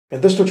In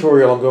this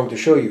tutorial I'm going to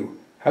show you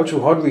how to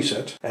hard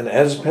reset an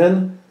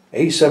Azpen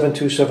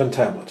A727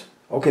 tablet.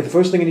 Okay, the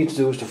first thing you need to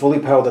do is to fully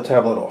power the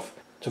tablet off.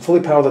 To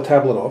fully power the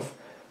tablet off,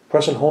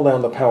 press and hold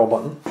down the power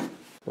button,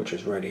 which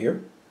is right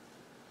here.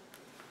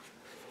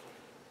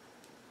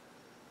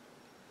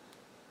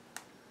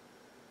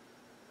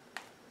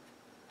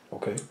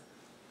 Okay.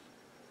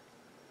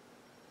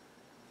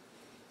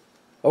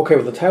 Okay,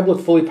 with the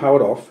tablet fully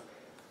powered off,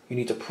 you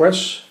need to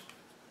press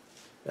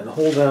and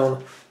hold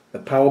down the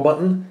power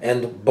button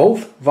and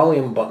both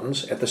volume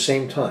buttons at the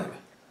same time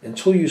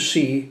until you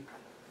see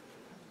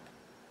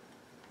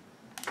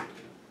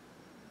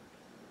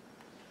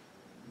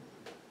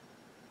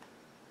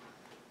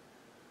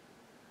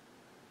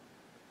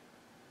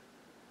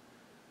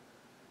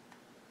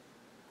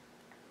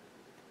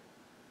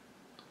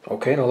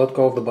Okay, now let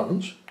go of the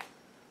buttons.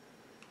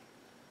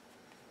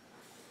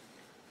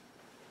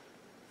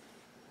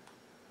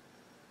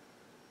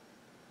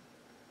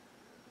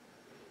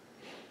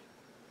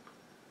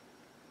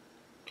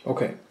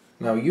 Okay,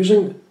 now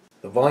using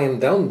the volume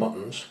down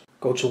buttons,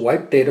 go to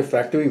Wipe Data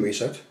Factory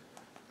Reset.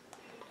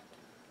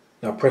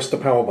 Now press the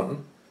power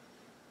button.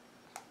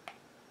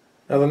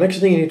 Now the next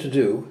thing you need to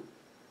do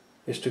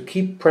is to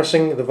keep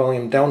pressing the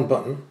volume down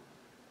button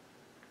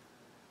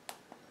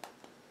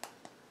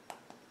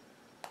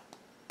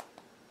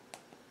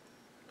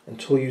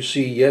until you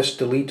see Yes,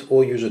 delete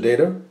all user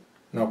data.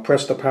 Now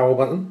press the power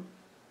button.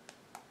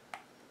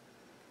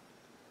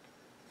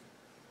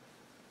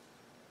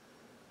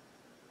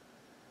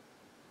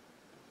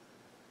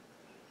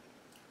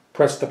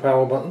 Press the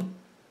power button.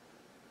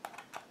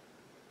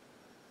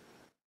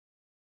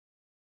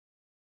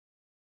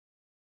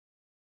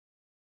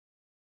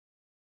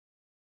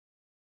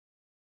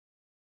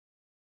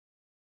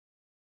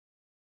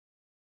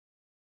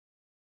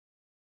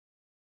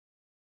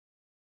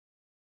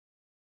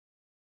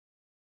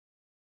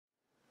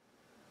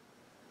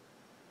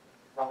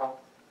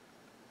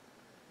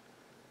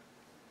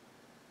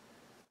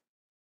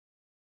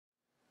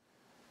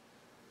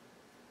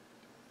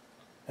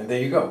 And there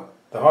you go.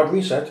 The hard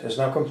reset is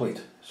now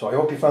complete. So I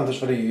hope you found this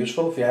video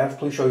useful. If you have,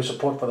 please show your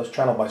support for this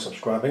channel by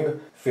subscribing.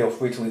 Feel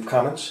free to leave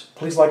comments.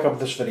 Please like up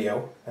this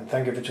video, and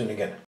thank you for tuning in.